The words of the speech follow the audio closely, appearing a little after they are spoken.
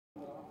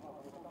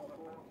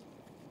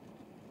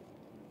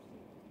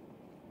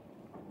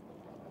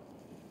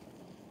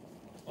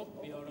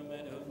och vi har dem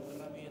med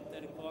 100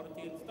 meter kvar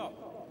till start.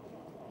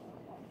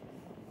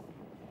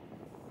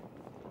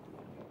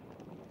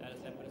 Där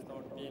släpper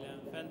startbilen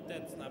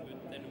fältet. Snabb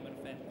ut är nummer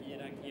 5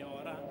 Ira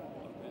Chiara.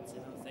 Och på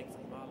utsidan 6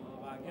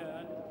 Malva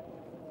Göl.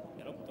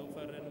 Galopp då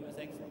före nummer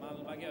 6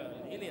 Malva Göl.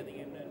 I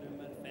ledningen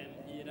nummer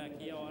 5 Ira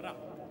Chiara.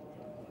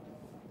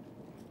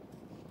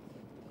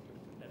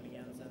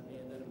 Sen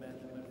leder med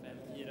nummer 5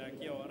 Ira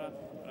Chiara.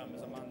 Framme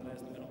som andra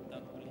är nummer 8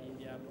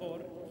 Olivia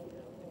Borg.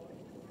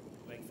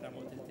 Väg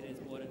framåt till tredje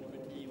spåren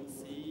nummer 10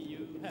 See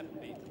You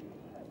Happy.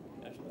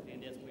 Där som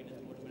tredje spår in i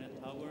spår nummer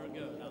 1 Power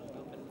Girl.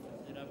 Anloppet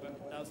för 4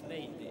 Bertas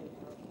Lady.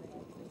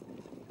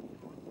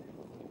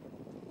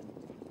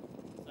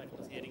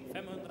 Startplacering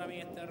 500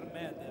 meter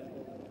med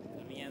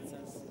Elmi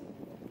Jensens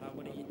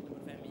favorit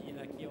nummer 5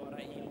 Ira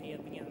Chiara i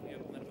ledningen. Vi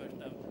öppnar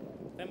första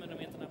 500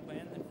 meterna på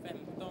en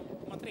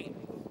 15,3.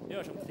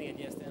 Gör som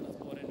tredje ställa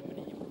spåren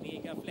nummer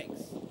 9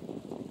 Megaflex.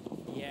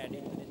 Fjärde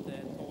lite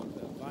 12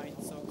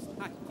 White Sox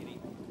Hackeri.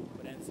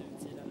 På den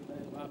utsidan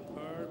nummer 11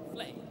 Pearl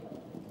Flame.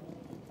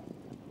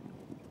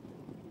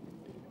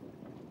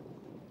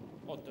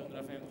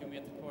 850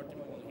 meter kvar till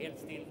mål. Helt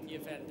stilt i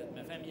fältet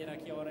med 5 Ira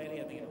Chiara i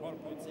ledningen. Har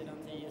på utsidan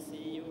 10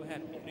 See You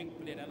Happy. Rygg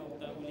på ledaren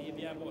 8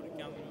 Olivia Borg.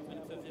 Andra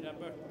för 4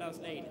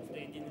 Bertas Lady.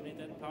 Tredje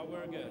invändigt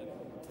Power Girl.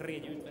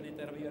 Tredje utvändigt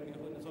är Jörgen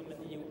Sjunnesson med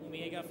 9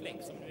 Omega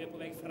Flex som nu är på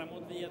väg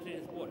framåt via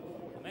tredje spår.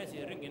 Och med sig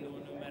i ryggen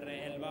då nummer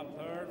 11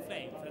 Pearl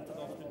Flame. För att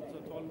avsluta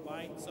så 12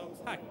 White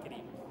Sox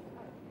Hackeri.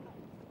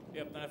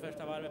 Vi öppnar det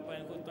första varvet på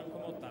en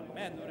 17,8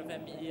 med nummer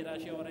 5 Ira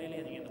Chiara i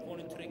ledningen. Får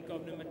ni tryck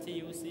av nummer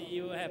 10 See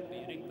You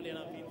Happy. Rygg på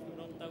ledaren finns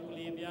nummer 8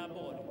 Olivia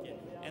Borg.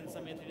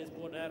 Ensam i tredje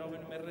spår där har vi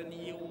nummer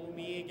 9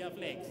 Omega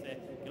Flex.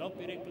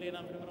 Galopp i rygg på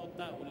ledaren för nummer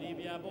 8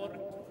 Olivia Borg.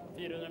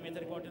 400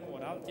 meter kvar till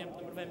mål. Alltjämt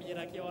nummer 5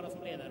 Ira Chiara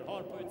som leder.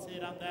 Har på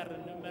utsidan där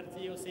nummer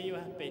 10 See You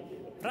Happy.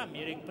 Fram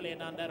i rygg på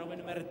ledaren där har vi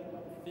nummer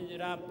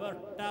 4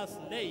 Bertas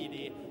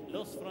Lady.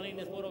 Loss från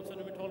innespår också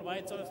nummer 12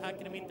 White Sox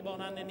Hacker i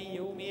mittbanan 9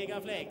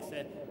 Omega Flex.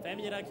 5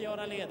 Ira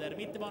Chiara leder.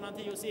 Mittbanan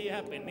 10 See You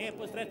Happy. Ner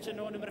på stretchen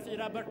då nummer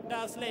 4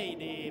 Bertas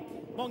Lady.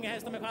 Många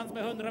hästar med chans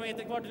med 100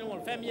 meter kvar till mål.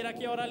 5 Ira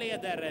Chiara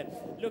leder.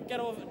 Luckar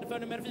av för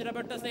nummer 4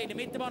 Bertas Lady.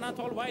 Mittbanan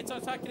 12 White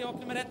Sox Hacker och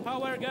nummer 1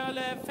 Power Girl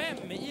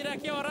 5 Ira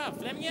Chiara.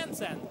 Flem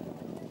Jensen.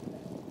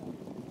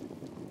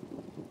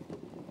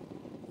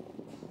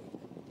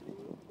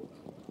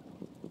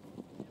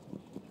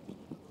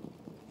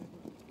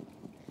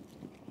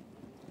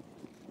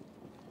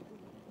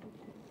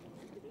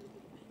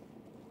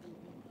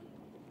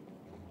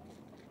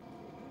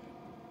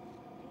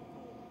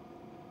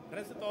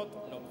 Resultat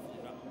lopp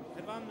 4.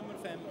 Det vann nummer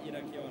 5 Ira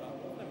Chiara.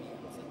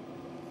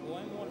 Och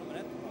en mål nummer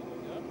 1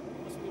 Power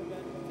och så gjorde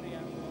 3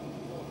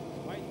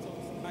 White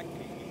Sox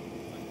Hackeri.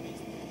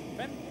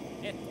 5,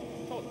 1,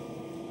 12.